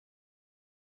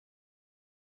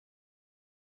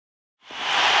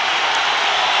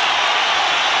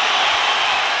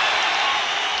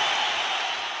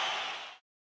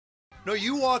No,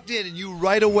 you walked in and you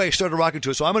right away started rocking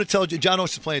to it. So I'm going to tell you, John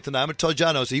Oates is playing tonight. I'm going to tell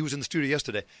John Oates, he was in the studio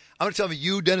yesterday. I'm going to tell him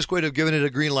you, Dennis Quaid, have given it a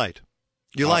green light.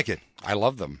 You like it? I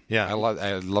love them. Yeah. I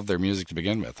love their music to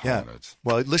begin with. Yeah.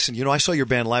 Well, listen, I saw your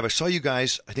band live. I saw you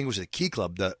guys, I think it was at Key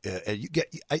Club.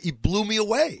 You blew me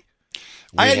away.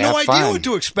 I had no idea what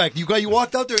to expect. You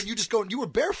walked out there and you were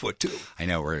barefoot too. I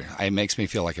know. It makes me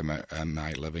feel like I'm in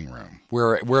my living room.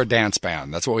 We're a dance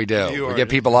band. That's what we do. We get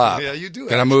people up. Yeah, you do.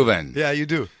 Get them moving. Yeah, you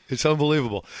do. It's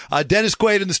unbelievable. Dennis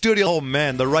Quaid in the studio. Oh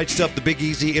man, The Right Stuff, The Big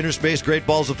Easy, Inner Space, Great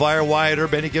Balls of Fire, Wyatt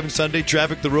Earp, Any Given Sunday,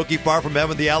 Traffic, The Rookie, Far From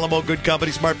Heaven, The Alamo, Good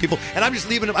Company, Smart People, and I'm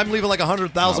leaving like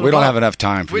 100,000. We don't have enough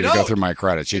time for you to go through my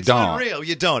credits. It's unreal.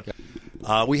 You don't.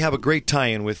 We have a great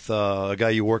tie-in with a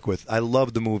guy you work with. I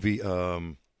love the movie.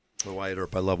 Wyatt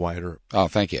Earp. I love Wyatt Earp. Oh,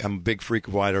 thank you. I'm a big freak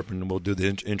of Wyatt Earp, and we'll do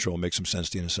the intro and make some sense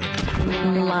to you in a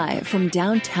second. Live from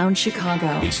downtown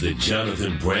Chicago. It's the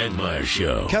Jonathan Brandmeier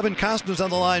Show. Kevin Costner's on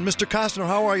the line. Mr. Costner,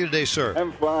 how are you today, sir?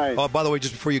 I'm fine. Oh, by the way,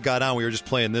 just before you got on, we were just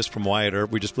playing this from Wyatt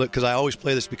Earp. Because I always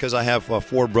play this because I have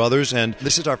 4 brothers, and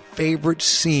this is our favorite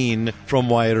scene from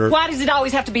Wyatt Earp. Why does it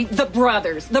always have to be the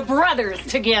brothers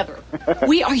together?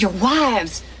 We are your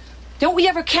wives. Don't we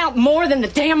ever count more than the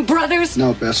damn brothers?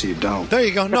 No, Bessie, you don't. There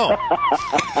you go. No.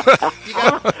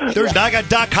 I got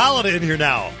Doc Holliday in here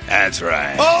now. That's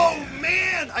right. Oh,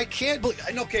 man. I can't believe.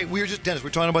 Okay, Dennis, we're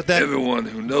talking about that. Everyone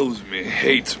who knows me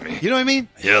hates me. You know what I mean?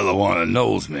 Yeah, the one who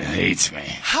knows me hates me.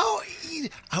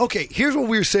 Okay, here's what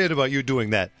we were saying about you doing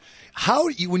that.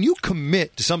 When you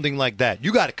commit to something like that,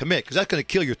 you got to commit because that's going to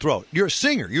kill your throat. You're a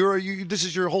singer. This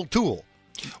is your whole tool.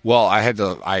 Well, I had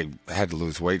to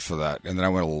lose weight for that, and then I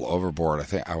went a little overboard. I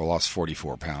think I lost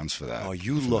 44 pounds for that. Oh,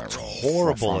 you looked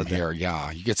horrible from here.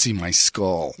 Yeah, you could see my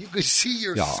skull. You could see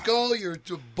your skull, your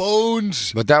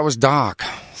bones. But that was Doc.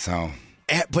 So,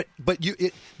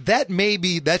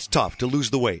 that's tough to lose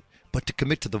the weight, but to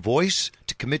commit to the voice,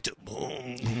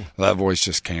 that voice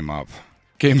just came up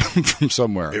from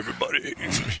somewhere. Everybody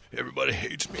hates me. Everybody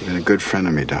hates me. You've been a good friend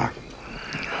of me, Doc.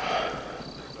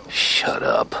 Shut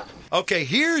up. Okay,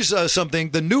 here's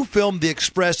something. The new film, The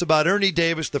Express, about Ernie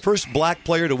Davis, the first black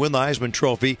player to win the Heisman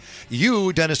Trophy.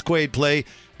 You, Dennis Quaid, play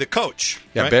the coach.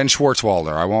 Yeah, right? Ben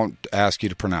Schwartzwalder. I won't ask you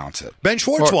to pronounce it. Ben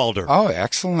Schwartzwalder. Oh,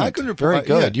 excellent. Very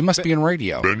good. You must be in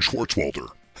radio. Ben Schwartzwalder.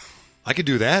 I could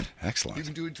do that. Excellent. You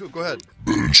can do it too. Go ahead.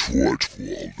 Ben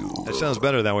Schwartzwalder. That sounds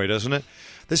better that way, doesn't it?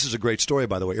 This is a great story,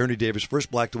 by the way. Ernie Davis, first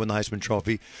black to win the Heisman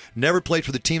Trophy. Never played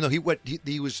for the team, though. He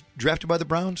was drafted by the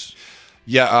Browns?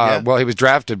 Yeah, well, he was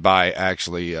drafted by,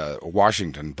 actually,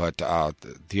 Washington, but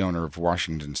the owner of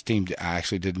Washington's team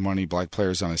actually didn't want any black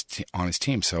players on his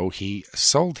team, so he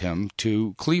sold him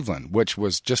to Cleveland, which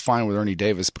was just fine with Ernie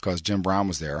Davis because Jim Brown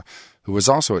was there, who was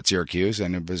also at Syracuse,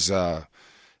 and it was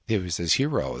his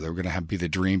hero. They were going to be the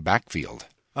dream backfield.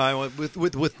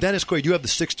 With Dennis Quaid, you have the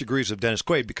 6 degrees of Dennis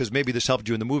Quaid because maybe this helped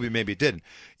you in the movie, maybe it didn't.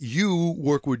 You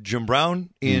work with Jim Brown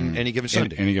in Any Given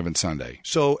Sunday. Any Given Sunday.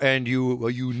 So, and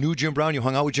you knew Jim Brown? You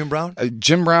hung out with Jim Brown?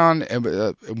 Jim Brown,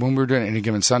 when we were doing Any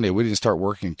Given Sunday, we didn't start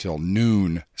working till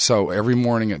noon. So every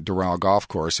morning at Doral Golf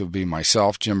Course, it would be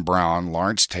myself, Jim Brown,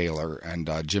 Lawrence Taylor, and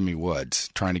Jimmy Woods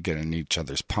trying to get in each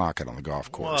other's pocket on the golf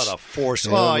course. What a force.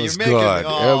 It was good.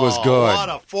 It was good. What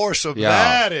a force of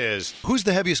that is. Who's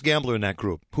the heaviest gambler in that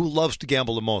group? Who loves to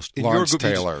gamble the most? In Lawrence your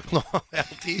group, Taylor.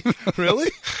 LT?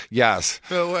 Really? Yes.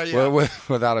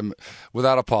 Without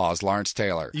a pause, Lawrence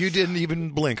Taylor. You didn't even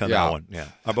blink on that one. Yeah.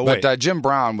 But Jim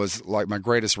Brown was like my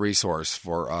greatest resource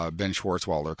for Ben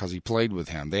Schwartzwalder because he played with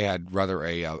him. They had rather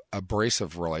a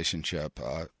abrasive relationship,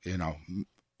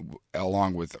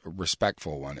 along with a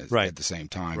respectful one at the same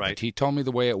time. Right. But he told me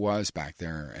the way it was back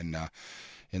there in the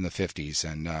 50s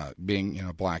and being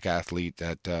a black athlete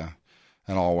at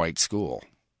an all-white school.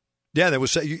 Yeah, there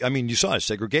was. I mean, you saw it,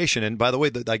 segregation. And by the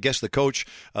way, I guess the coach,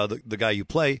 the guy you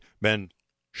play, Ben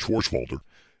Schwartzwalder,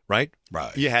 right?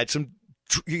 Right. You had to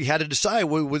decide.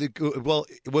 Well,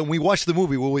 when we watch the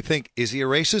movie, will we think, is he a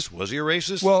racist? Was he a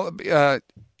racist? Well,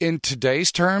 in today's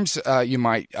terms, I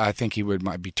think he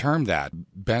might be termed that.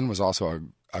 Ben was also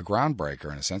a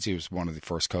groundbreaker in a sense. He was one of the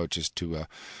first coaches to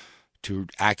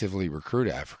actively recruit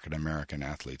African-American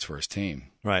athletes for his team.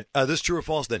 Right. This is true or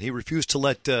false, then? He refused to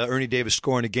let Ernie Davis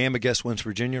score in a game against West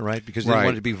Virginia, right? Because they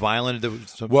wanted to be violent.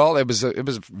 Well, it was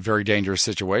a very dangerous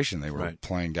situation. They were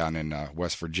playing down in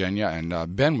West Virginia,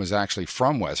 and Ben was actually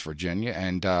from West Virginia,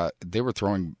 and they were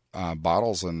throwing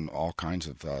bottles and all kinds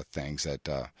of things at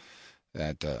the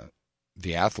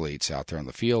athletes out there on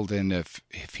the field. And if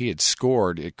he had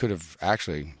scored, it could have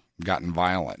actually gotten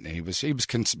violent.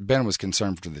 And Ben was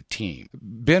concerned for the team.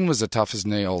 Ben was a tough as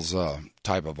nails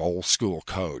type of old school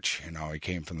coach. You know, he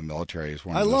came from the military. He was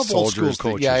one of the soldiers. Old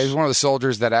school coaches. Yeah, he was one of the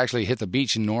soldiers that actually hit the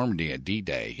beach in Normandy at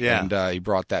D-Day. Yeah. And he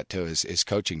brought that to his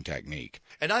coaching technique.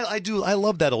 And I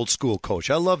love that old school coach.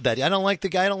 I love that. I don't like the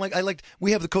guy.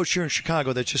 We have the coach here in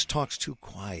Chicago that just talks too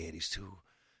quiet.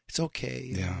 It's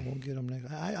okay. Yeah. We'll get him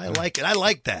next. I like it. I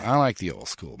like that. I like the old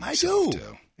school myself, I do.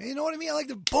 too. You know what I mean? I like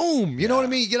the boom. You know what I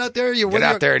mean? You get out there. Get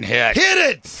out there and hit. Hit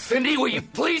it! Cindy, will you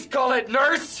please call it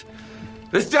nurse?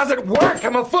 This doesn't work.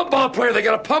 I'm a football player. They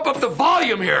got to pump up the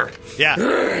volume here. Yeah.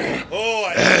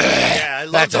 I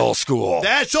love That's that. old school.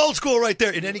 That's old school right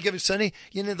there. In any given Sunday,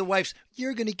 the wife's,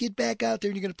 you're going to get back out there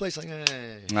and you're going to play something.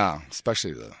 No,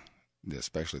 especially the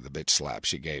bitch slap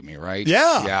she gave me, right?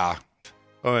 Yeah. Yeah.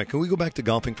 All right, can we go back to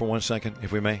golfing for 1 second,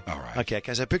 if we may? All right. Okay,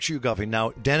 guys, I picture you golfing.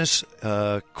 Now, Dennis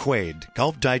Quaid,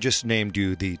 Golf Digest named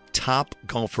you the top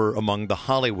golfer among the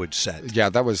Hollywood set. Yeah,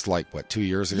 that was 2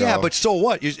 years ago. Yeah, but so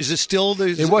what? Is it still...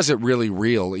 It wasn't really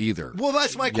real either. Well,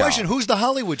 that's my question. Who's the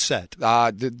Hollywood set?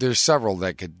 There's several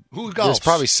that could... Who golfs? There's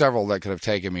probably several that could have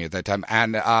taken me at that time.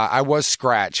 And I was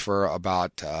scratched for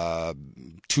about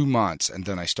 2 months, and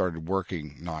then I started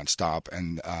working nonstop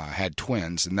and had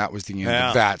twins, and that was the end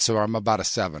of that. So I'm about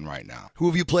a 7 right now. Who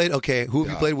have you played? Okay, who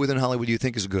have you played with in Hollywood you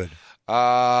think is good?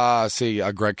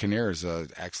 Greg Kinnear is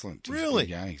excellent. Really?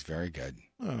 Yeah, he's very good.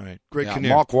 All right, Greg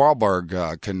Kinnear. Mark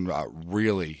Wahlberg can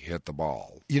really hit the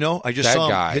ball. I just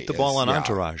saw him hit the ball on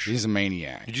Entourage. He's a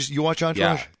maniac. Did you watch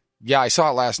Entourage? Yeah, I saw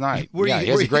it last night. He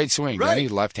has a great swing. Right. Man.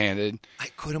 He's left-handed. I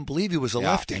couldn't believe he was a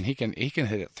lefty. And he can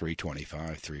hit it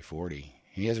 325, 340.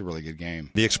 He has a really good game.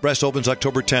 The Express opens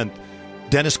October 10th.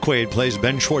 Dennis Quaid plays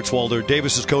Ben Schwartzwalder,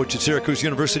 Davis's coach at Syracuse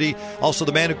University. Also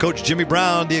the man who coached Jimmy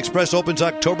Brown. The Express opens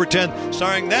October 10th,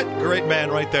 starring that great man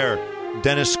right there,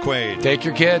 Dennis Quaid. Take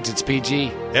your kids. It's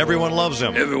PG. Everyone loves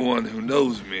him. Everyone who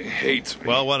knows me hates me.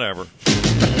 Well, whatever.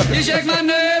 You shake my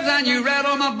nerves and you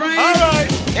rattle my brain. All right.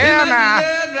 Yeah, man.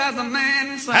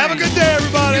 Have a good day,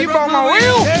 everybody. Keep on my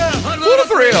wheel. Yeah. What a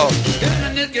thrill.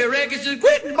 This wrecking, just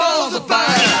quitting balls of fire.